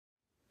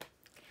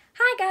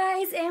Hi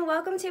guys, and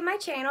welcome to my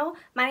channel.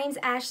 My name's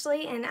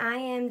Ashley and I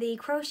am the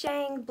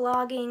crocheting,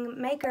 blogging,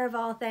 maker of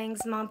all things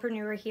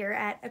mompreneur here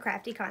at A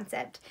Crafty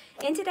Concept.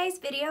 In today's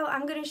video,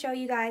 I'm going to show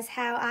you guys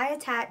how I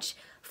attach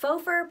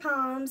faux fur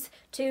poms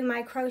to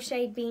my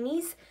crocheted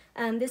beanies.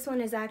 This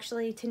one is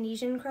actually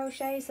Tunisian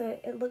crochet, so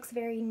it looks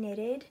very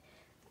knitted,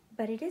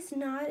 but it is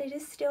not. It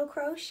is still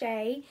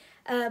crochet.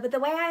 But the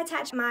way I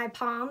attach my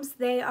poms,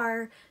 they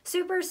are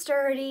super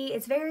sturdy.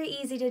 It's very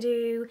easy to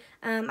do.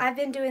 I've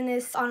been doing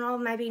this on all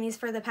of my beanies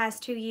for the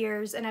past 2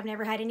 years and I've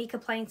never had any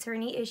complaints or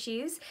any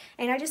issues.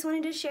 And I just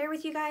wanted to share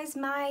with you guys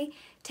my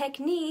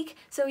technique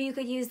so you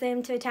could use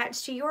them to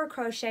attach to your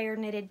crochet or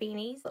knitted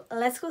beanies.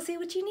 Let's go see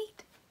what you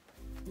need.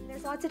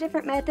 There's lots of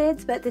different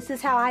methods, but this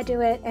is how I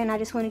do it and I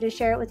just wanted to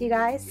share it with you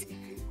guys.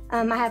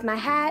 I have my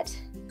hat,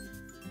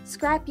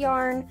 scrap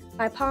yarn,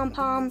 my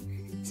pom-pom,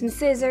 some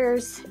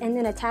scissors, and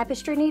then a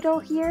tapestry needle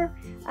here.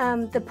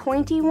 The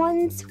pointy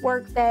ones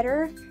work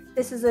better.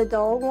 This is a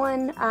dull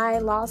one. I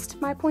lost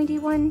my pointy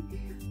one.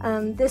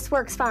 This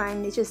works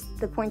fine, it's just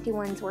the pointy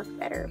ones work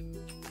better.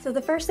 So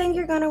the first thing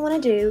you're going to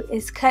want to do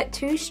is cut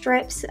 2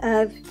 strips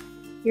of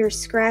your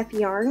scrap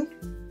yarn.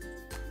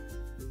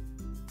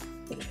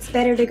 It's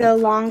better to go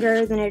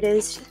longer than it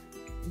is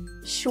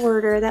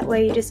shorter, that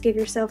way you just give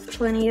yourself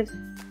plenty of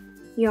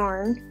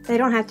yarn. They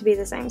don't have to be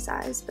the same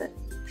size, but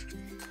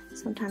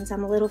sometimes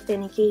I'm a little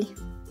finicky.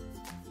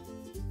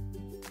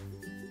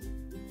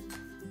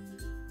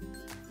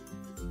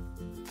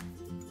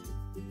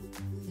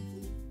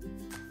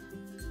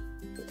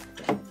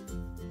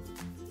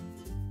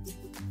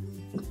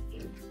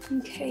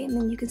 Okay, and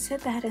then you can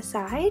set that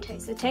aside. Okay,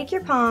 so take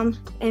your pom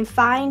and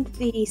find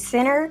the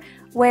center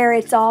where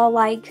it's all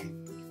like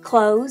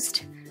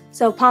closed.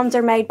 So poms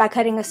are made by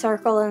cutting a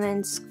circle and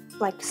then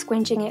like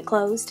squinching it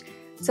closed.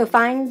 So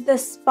find the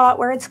spot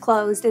where it's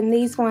closed, and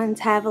these ones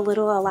have a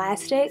little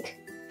elastic.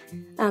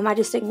 I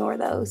just ignore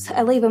those.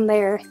 I leave them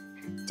there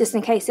just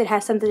in case it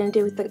has something to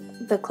do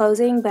with the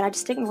closing, but I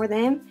just ignore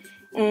them.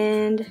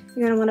 And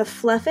you're going to want to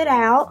fluff it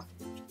out.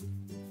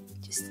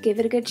 Just give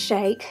it a good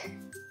shake.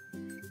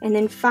 And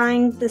then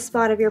find the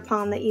spot of your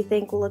pom that you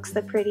think looks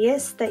the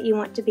prettiest, that you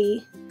want to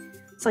be.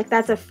 It's like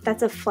that's a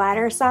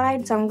flatter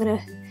side, so I'm going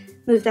to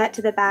move that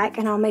to the back,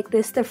 and I'll make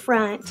this the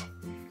front.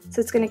 So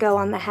it's going to go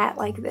on the hat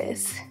like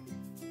this.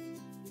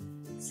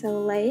 So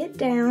lay it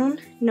down,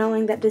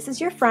 knowing that this is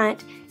your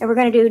front, and we're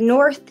going to do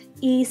north,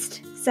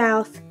 east,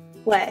 south,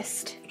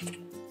 west.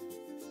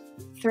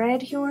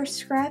 Thread your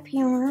scrap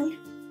yarn.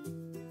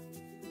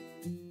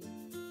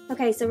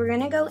 Okay, so we're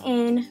going to go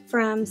in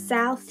from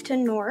south to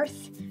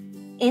north,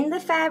 in the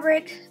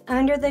fabric,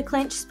 under the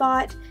clinch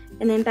spot,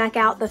 and then back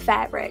out the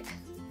fabric.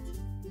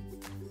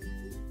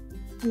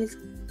 And this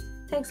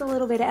takes a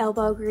little bit of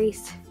elbow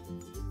grease,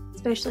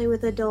 especially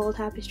with a dull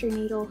tapestry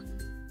needle.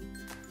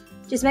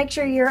 Just make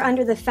sure you're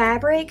under the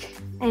fabric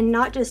and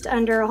not just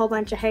under a whole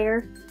bunch of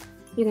hair.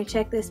 You can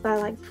check this by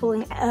like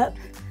pulling up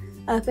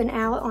and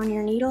out on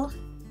your needle.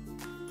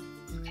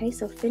 Okay,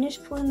 so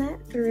finish pulling that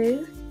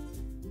through.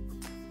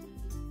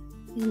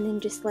 And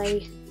then just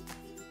lay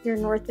your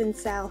north and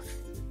south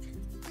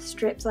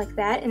strips like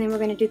that. And then we're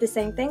going to do the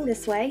same thing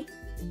this way.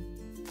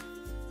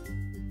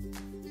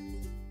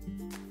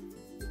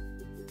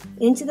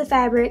 Into the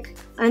fabric,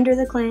 under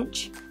the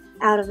clinch,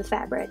 out of the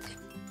fabric.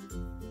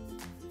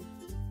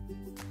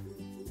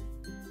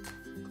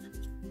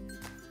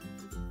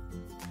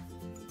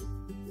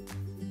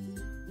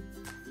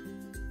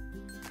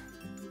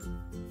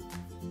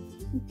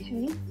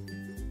 Okay,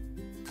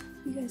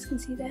 you guys can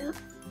see that.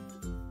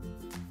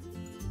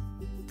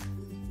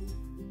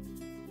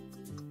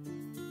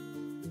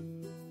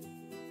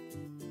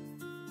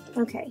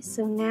 Okay,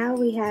 so now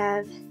we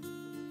have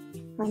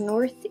our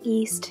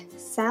northeast,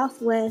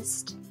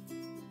 southwest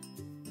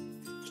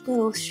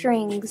little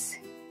strings,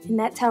 and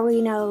that's how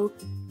we know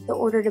the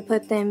order to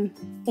put them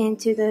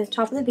into the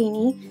top of the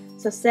beanie.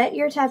 So set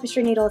your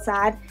tapestry needle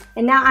aside,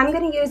 and now I'm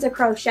going to use a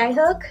crochet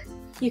hook.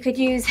 You could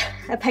use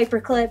a paper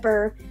clip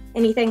or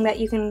anything that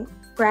you can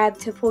grab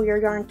to pull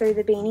your yarn through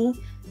the beanie.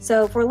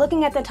 So if we're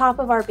looking at the top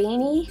of our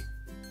beanie,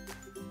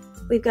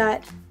 we've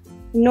got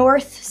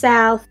north,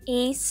 south,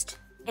 east,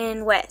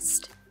 and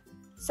west.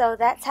 So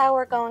that's how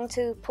we're going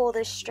to pull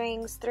the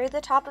strings through the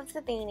top of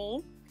the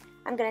beanie.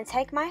 I'm going to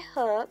take my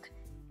hook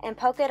and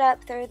poke it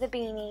up through the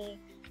beanie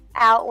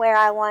out where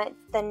I want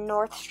the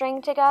north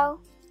string to go.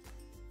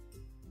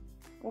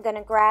 I'm going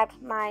to grab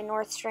my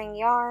north string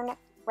yarn,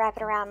 wrap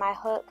it around my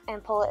hook,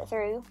 and pull it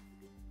through.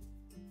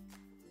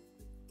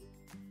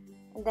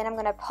 And then I'm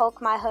going to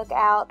poke my hook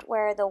out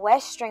where the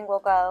west string will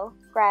go,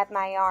 grab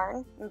my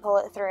yarn, and pull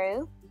it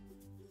through.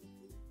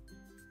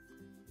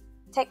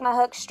 Take my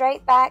hook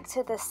straight back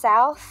to the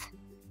south,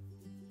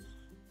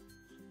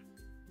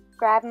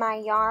 grab my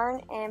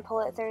yarn, and pull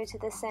it through to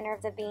the center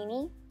of the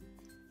beanie.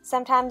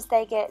 Sometimes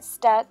they get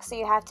stuck, so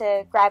you have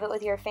to grab it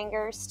with your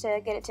fingers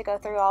to get it to go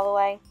through all the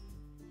way.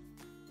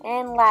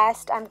 And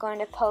last, I'm going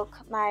to poke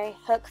my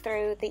hook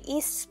through the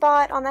east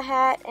spot on the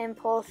hat and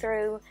pull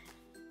through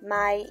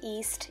my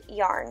east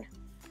yarn.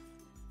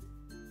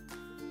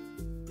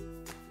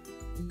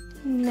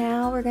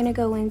 Now we're gonna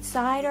go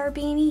inside our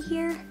beanie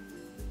here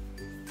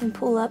and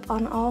pull up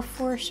on all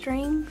 4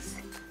 strings,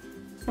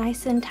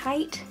 nice and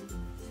tight,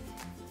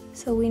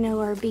 so we know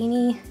our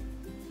beanie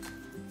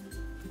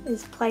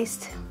is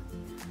placed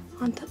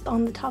on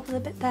the top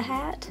of the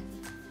hat,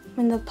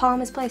 when the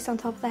palm is placed on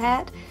top of the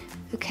hat.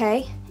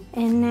 Okay,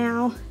 and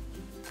now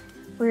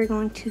we're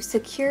going to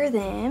secure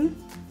them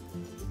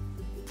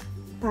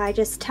by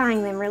just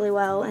tying them really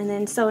well and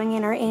then sewing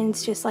in our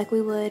ends just like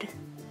we would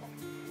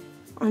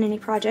on any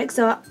project.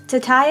 So to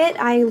tie it,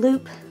 I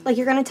loop like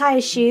you're gonna tie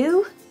a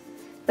shoe,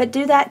 but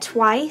do that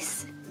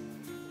twice,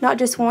 not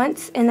just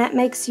once, and that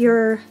makes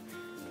your,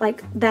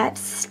 like, that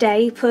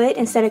stay put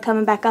instead of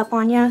coming back up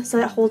on you, so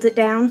it holds it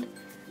down.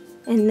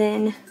 And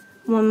then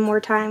one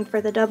more time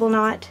for the double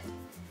knot,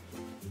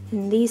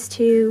 and these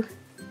 2.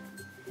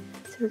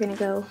 So we're gonna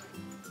go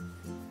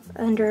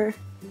under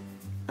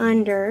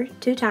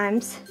 2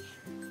 times,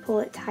 pull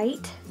it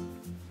tight,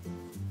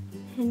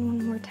 and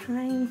one more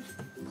time,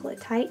 pull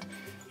it tight.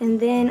 And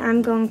then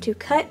I'm going to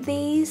cut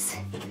these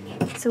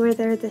so where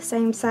they're the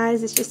same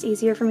size. It's just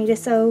easier for me to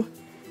sew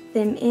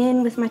them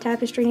in with my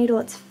tapestry needle.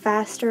 It's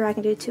faster. I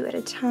can do 2 at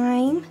a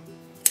time.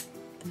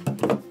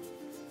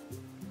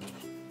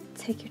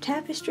 Take your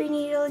tapestry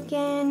needle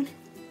again,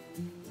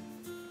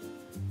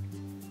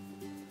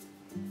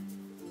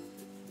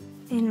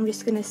 and I'm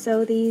just going to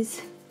sew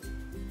these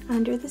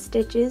under the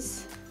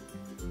stitches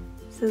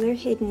so they're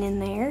hidden in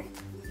there.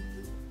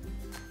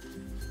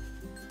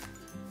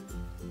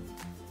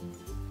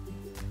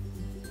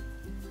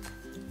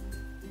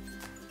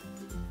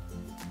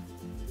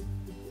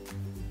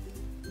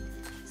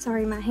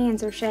 Sorry, my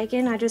hands are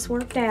shaking. I just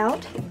worked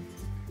out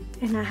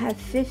and I have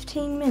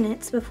 15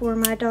 minutes before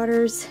my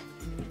daughter's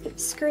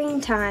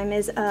screen time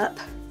is up.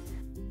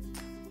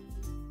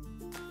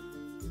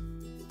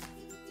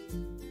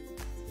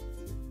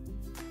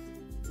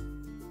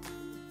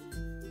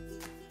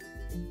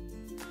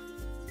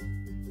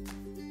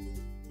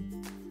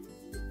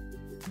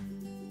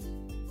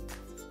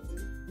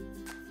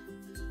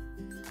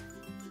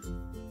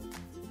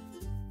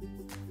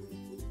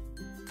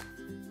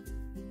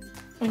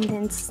 And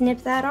then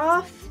snip that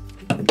off,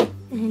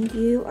 and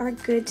you are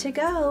good to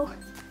go.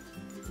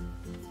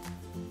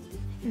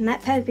 And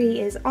that puppy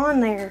is on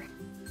there.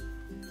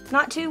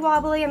 Not too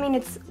wobbly. I mean,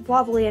 it's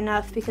wobbly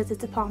enough because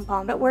it's a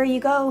pom-pom, but where you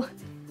go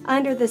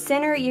under the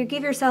center, you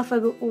give yourself a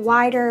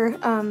wider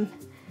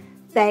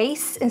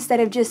base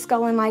instead of just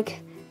going like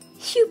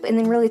whoop and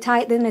then really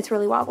tight, then it's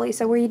really wobbly.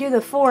 So where you do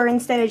the 4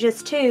 instead of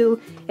just 2,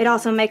 it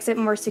also makes it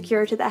more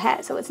secure to the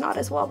hat, so it's not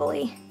as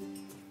wobbly.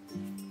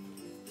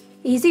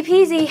 Easy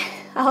peasy.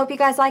 I hope you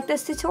guys like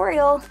this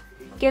tutorial.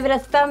 Give it a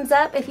thumbs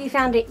up if you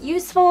found it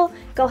useful.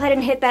 Go ahead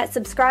and hit that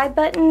subscribe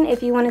button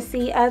if you want to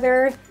see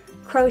other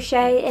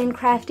crochet and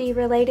crafty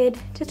related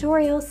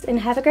tutorials, and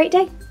have a great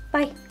day.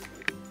 Bye.